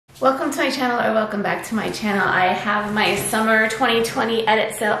Welcome to my channel, or welcome back to my channel. I have my summer 2020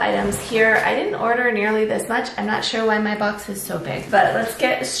 edit sale items here. I didn't order nearly this much. I'm not sure why my box is so big, but let's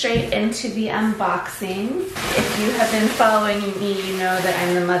get straight into the unboxing. If you have been following me, you know that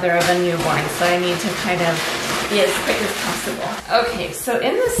I'm the mother of a newborn, so I need to kind of be as quick as possible. Okay, so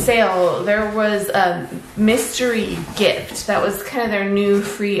in the sale, there was a mystery gift. That was kind of their new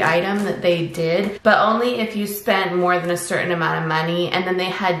free item that they did, but only if you spent more than a certain amount of money, and then they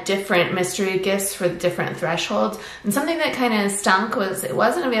had different mystery gifts for different thresholds. And something that kind of stunk was it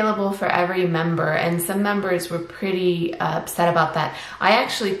wasn't available for every member, and some members were pretty upset about that. I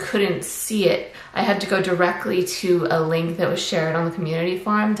actually couldn't see it. I had to go directly to a link that was shared on the community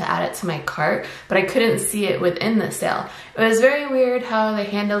forum to add it to my cart, but I couldn't see it within the sale. It was very weird how they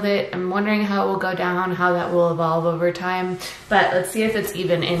handled it. I'm wondering how it will go down, how that will evolve over time, but let's see if it's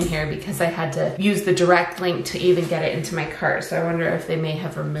even in here because I had to use the direct link to even get it into my cart, so I wonder if they may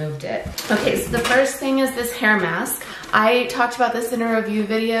have removed it. Okay, so the first thing is this hair mask. I talked about this in a review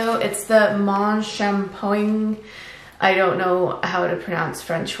video. It's the Shampoing. I don't know how to pronounce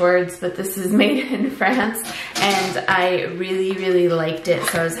French words, but this is made in France, and I really liked it,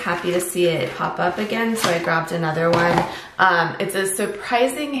 so I was happy to see it pop up again, so I grabbed another one. It's a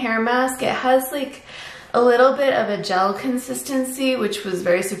surprising hair mask. It has like a little bit of a gel consistency, which was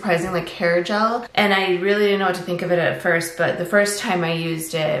very surprising, like hair gel, and I really didn't know what to think of it at first, but the first time I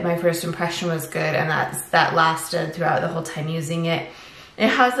used it, my first impression was good, and that lasted throughout the whole time using it. It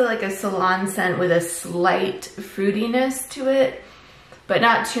has like a salon scent with a slight fruitiness to it, but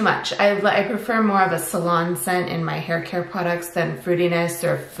not too much. I prefer more of a salon scent in my hair care products than fruitiness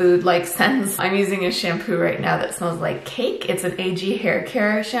or food-like scents. I'm using a shampoo right now that smells like cake. It's an AG hair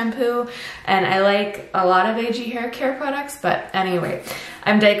care shampoo, and I like a lot of AG hair care products, but anyway,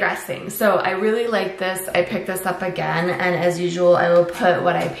 I'm digressing. So I really like this. I picked this up again, and as usual, I will put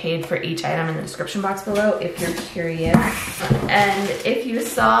what I paid for each item in the description box below if you're curious. And if you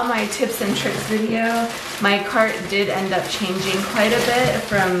saw my tips and tricks video, my cart did end up changing quite a bit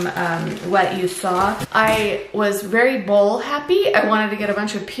from what you saw. I was very bowl happy. I wanted to get a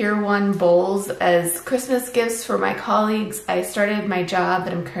bunch of Pier 1 bowls as Christmas gifts for my colleagues. I started my job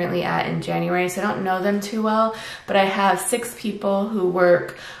that I'm currently at in January, so I don't know them too well, but I have 6 people who work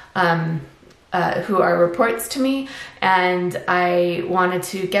who are reports to me, and I wanted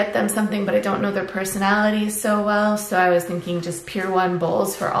to get them something, but I don't know their personalities so well, so I was thinking just Pier 1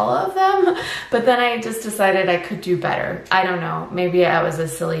 bowls for all of them, but then I just decided I could do better. I don't know, maybe that was a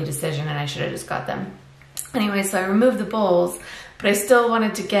silly decision and I should have just got them. Anyway, so I removed the bowls, but I still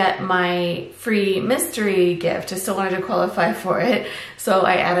wanted to get my free mystery gift. I still wanted to qualify for it. So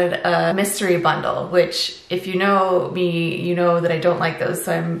I added a mystery bundle, which if you know me, you know that I don't like those.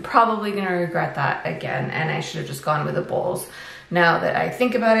 So I'm probably gonna regret that again. And I should have just gone with the bowls now that I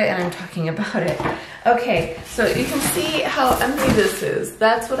think about it and I'm talking about it. Okay, so you can see how empty this is.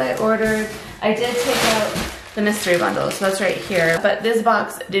 That's what I ordered. I did take out the mystery bundle, so that's right here. But this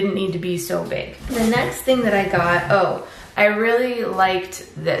box didn't need to be so big. The next thing that I got, I really liked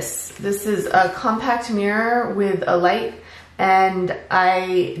this. This is a compact mirror with a light, and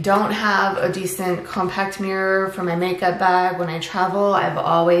I don't have a decent compact mirror for my makeup bag when I travel. I've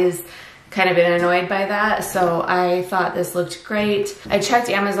always kind of been annoyed by that, so I thought this looked great. I checked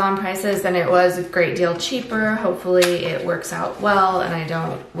Amazon prices and it was a great deal cheaper. Hopefully it works out well, and I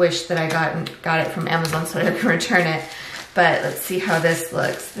don't wish that I got it from Amazon so I can return it. But let's see how this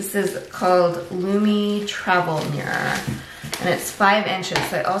looks. This is called Lumi Travel Mirror, and it's 5 inches.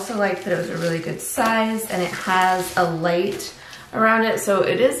 So I also liked that it was a really good size, and it has a light around it, so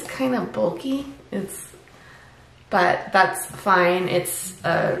it is kind of bulky. But that's fine. It's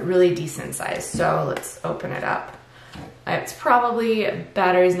a really decent size. So let's open it up. It's probably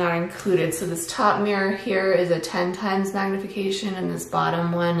batteries not included. So this top mirror here is a 10 times magnification, and this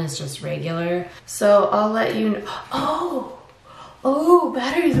bottom one is just regular. So I'll let you know. Oh,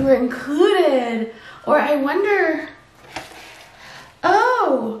 batteries were included. Or I wonder,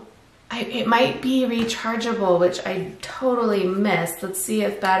 it might be rechargeable, which I totally missed. Let's see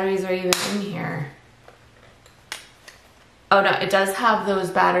if batteries are even in here. Oh no, it does have those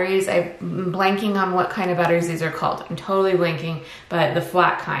batteries. I'm blanking on what kind of batteries these are called. I'm totally blanking, but the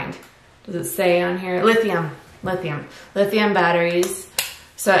flat kind. Does it say on here? Lithium batteries.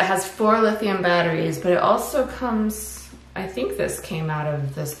 So it has 4 lithium batteries, but it also comes, I think this came out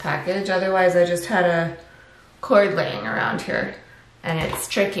of this package. Otherwise I just had a cord laying around here, and it's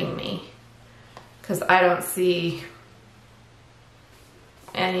tricking me because I don't see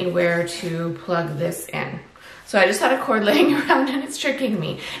anywhere to plug this in. So I just had a cord laying around and it's tricking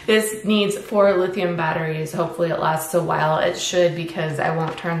me. This needs 4 lithium batteries. Hopefully it lasts a while. It should, because I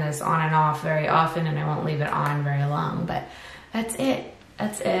won't turn this on and off very often and I won't leave it on very long, but that's it.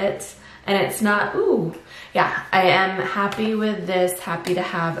 That's it. And it's not, ooh, yeah, I am happy with this. Happy to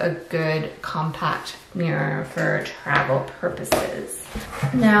have a good compact mirror for travel purposes.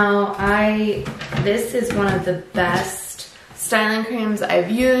 Now, this is one of the best styling creams I've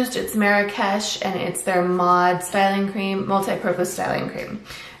used. It's Marrakesh and it's their MOD styling cream, multi-purpose styling cream.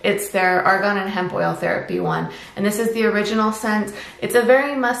 It's their argan and hemp oil therapy one. And this is the original scent. It's a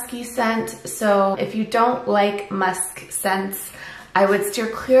very musky scent. So if you don't like musk scents, I would steer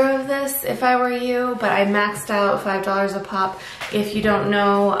clear of this if I were you, but I maxed out $5 a pop. If you don't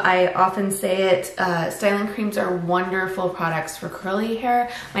know, I often say it, styling creams are wonderful products for curly hair.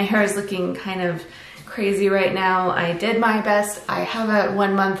 My hair is looking kind of crazy right now. I did my best. I have a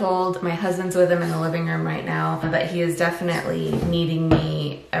 1-month-old. My husband's with him in the living room right now, but he is definitely needing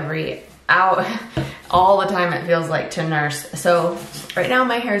me every hour, all the time it feels like, to nurse. So right now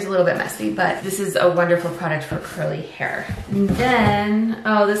my hair is a little bit messy, but this is a wonderful product for curly hair. And then,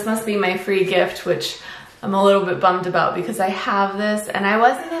 oh, this must be my free gift, which I'm a little bit bummed about because I have this and I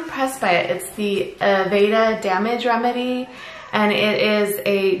wasn't impressed by it. It's the Aveda Damage Remedy. And it is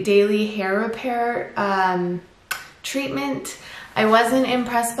a daily hair repair treatment. I wasn't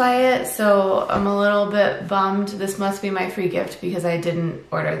impressed by it, so I'm a little bit bummed. This must be my free gift because I didn't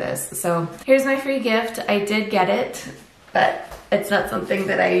order this. So here's my free gift. I did get it, but it's not something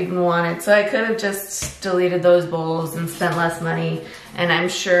that I even wanted. So I could have just deleted those bowls and spent less money. And I'm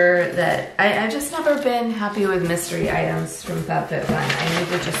sure that I've just never been happy with mystery items from FabFitFun. I need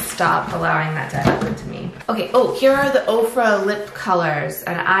to just stop allowing that to happen to me. Okay, oh, here are the OFRA lip colors,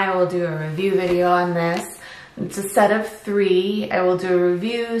 and I will do a review video on this. It's a set of 3. I will do a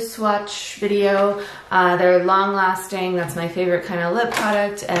review, swatch video. They're long lasting. That's my favorite kind of lip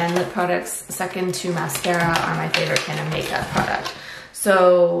product, and lip products second to mascara are my favorite kind of makeup product.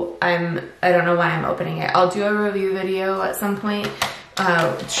 So I don't know why I'm opening it. I'll do a review video at some point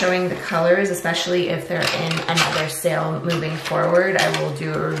showing the colors, especially if they're in another sale moving forward. I will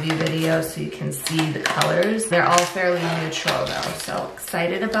do a review video so you can see the colors. They're all fairly neutral though, so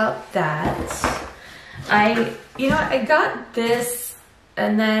excited about that. I got this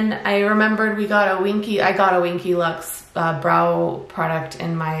and then I remembered I got a Winky Lux brow product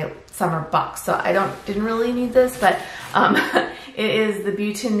in my summer box, so I didn't really need this, but it is the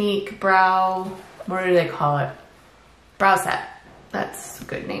Beautaniq brow, what do they call it? Brow set. That's a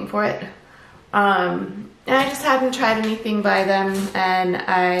good name for it. And I just haven't tried anything by them, and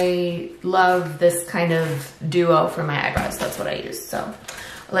I love this kind of duo for my eyebrows. That's what I use, so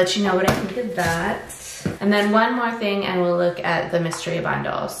I'll let you know what I think of that. And then one more thing, and we'll look at the mystery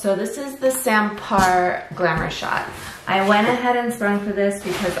bundle. So this is the SAMPAR Glamour Shot. I went ahead and sprung for this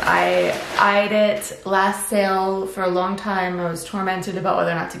because I eyed it last sale for a long time. I was tormented about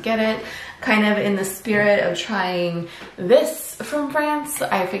whether or not to get it. Kind of in the spirit of trying this from France,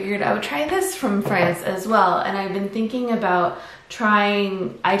 I figured I would try this from France as well. And I've been thinking about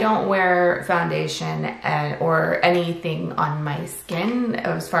trying, I don't wear foundation or anything on my skin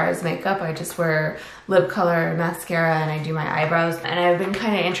as far as makeup. I just wear lip color, mascara, and I do my eyebrows. And I've been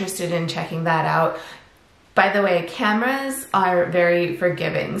kind of interested in checking that out. By the way, cameras are very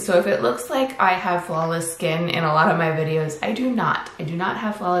forgiving. So if it looks like I have flawless skin in a lot of my videos, I do not. I do not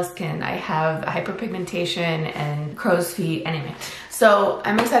have flawless skin. I have hyperpigmentation and crow's feet. Anyway, so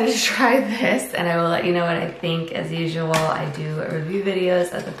I'm excited to try this and I will let you know what I think. As usual, I do review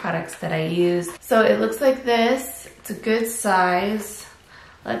videos of the products that I use. So it looks like this. It's a good size.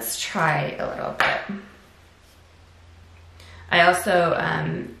 Let's try a little bit. I also,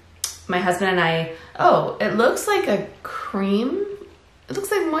 my husband and I, oh, it looks like a cream. It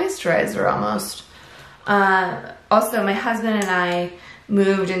looks like moisturizer almost. Also, my husband and I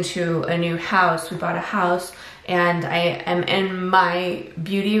moved into a new house. We bought a house and I am in my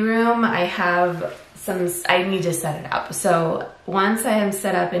beauty room. I need to set it up. So once I am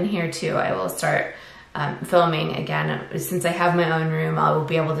set up in here too, I will start filming again. Since I have my own room, I will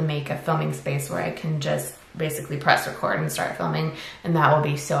be able to make a filming space where I can just basically press record and start filming, and that will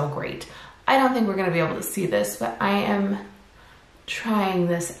be so great. I don't think we're gonna be able to see this, but I am trying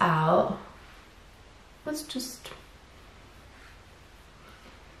this out.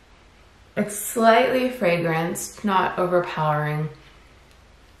 It's slightly fragranced, not overpowering,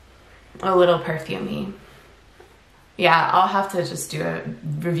 a little perfumey. Yeah, I'll have to just do a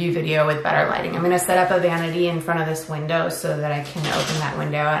review video with better lighting. I'm gonna set up a vanity in front of this window so that I can open that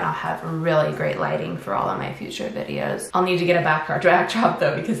window, and I'll have really great lighting for all of my future videos. I'll need to get a backdrop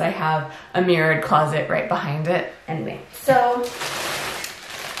though, because I have a mirrored closet right behind it. Anyway, so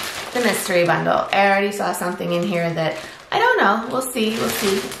the mystery bundle. I already saw something in here that, I don't know, we'll see.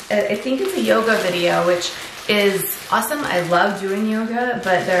 I think it's a yoga video, which is awesome. I love doing yoga,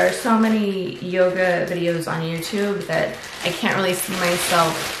 but there are so many yoga videos on YouTube that I can't really see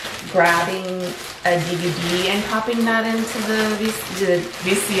myself grabbing a DVD and popping that into the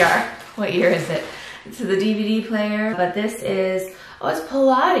VCR. What year is it? To the DVD player. But this is, oh, it's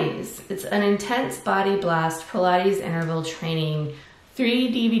Pilates. It's an intense body blast Pilates interval training.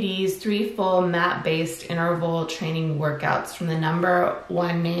 3 DVDs, 3 full mat-based interval training workouts from the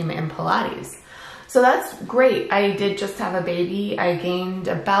 #1 name in Pilates. So that's great. I did just have a baby. I gained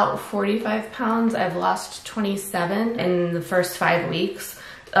about 45 pounds. I've lost 27 in the first 5 weeks.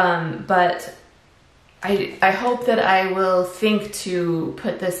 But I hope that I will think to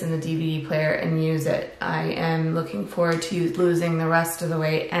put this in the DVD player and use it. I am looking forward to losing the rest of the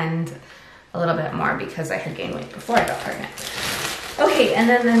weight and a little bit more because I had gained weight before I got pregnant. Okay, and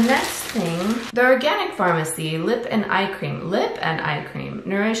then the next thing, the Organic Pharmacy Lip and Eye Cream. Lip and Eye Cream.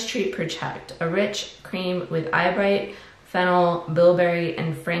 Nourish, Treat, Protect. A rich cream with eye bright, fennel, bilberry,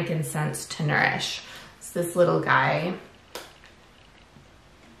 and frankincense to nourish. It's this little guy.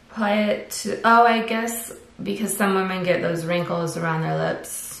 Apply it to, oh, I guess because some women get those wrinkles around their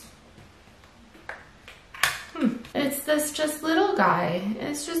lips. It's this just little guy.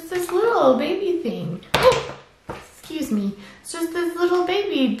 It's just this little baby thing. Oh, excuse me. It's just this little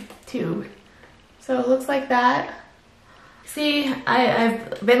baby tube. So it looks like that. See,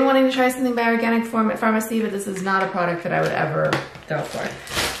 I've been wanting to try something by Organic Pharmacy, but this is not a product that I would ever go for.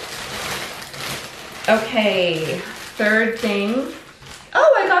 Okay, third thing.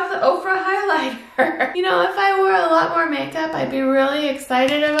 Oh, I got the OFRA highlighter. You know, if I wore a lot more makeup, I'd be really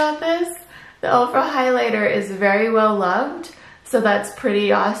excited about this. The OFRA highlighter is very well loved, so that's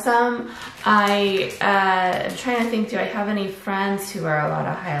pretty awesome. I'm trying to think, do I have any friends who wear a lot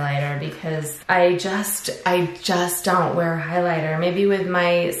of highlighter? Because I just don't wear highlighter. Maybe with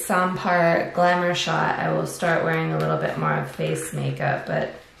my SAMPAR Glamour shot, I will start wearing a little bit more of face makeup,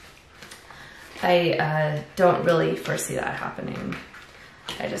 but I don't really foresee that happening.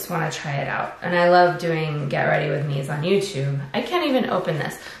 I just want to try it out. And I love doing Get Ready With Me's on YouTube. I can't even open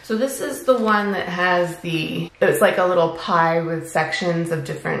this. So this is the one that has it's like a little pie with sections of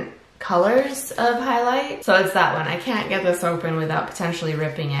different colors of highlight. So it's that one. I can't get this open without potentially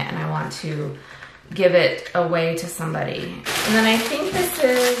ripping it, and I want to give it away to somebody. And then I think this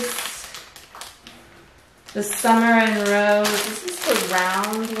is the Summer and Rose. This is the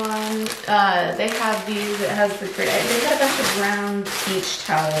round one. They have these. It has the great. They got a bunch of round beach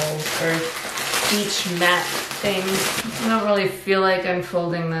towels or beach mat things. I don't really feel like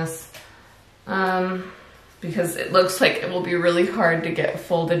unfolding this because it looks like it will be really hard to get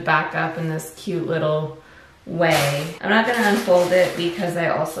folded back up in this cute little way. I'm not gonna unfold it because I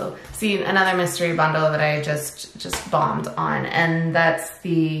also see another mystery bundle that I just bombed on, and that's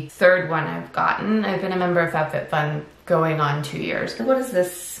the third one I've gotten. I've been a member of FabFitFun going on 2 years. What is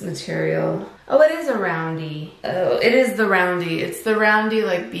this material? Oh, it is a roundy. Oh, it is the roundy. It's the roundy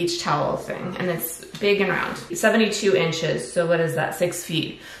like beach towel thing, and it's big and round. 72 inches, so what is that, 6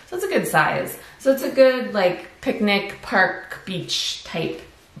 feet? So it's a good size. So it's a good like picnic, park, beach type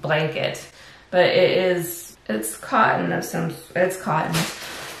blanket, but it's cotton of some, it's cotton.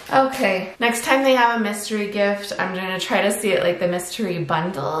 Okay, next time they have a mystery gift, I'm gonna try to see it like the mystery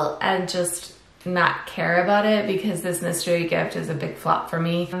bundle and just not care about it, because this mystery gift is a big flop for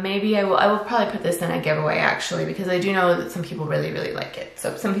me. Maybe I will probably put this in a giveaway actually, because I do know that some people really, really like it.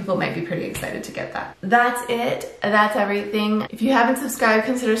 So some people might be pretty excited to get that. That's it, that's everything. If you haven't subscribed,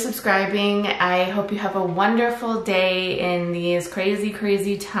 consider subscribing. I hope you have a wonderful day in these crazy,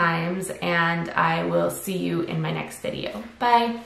 crazy times, and I will see you in my next video. Bye.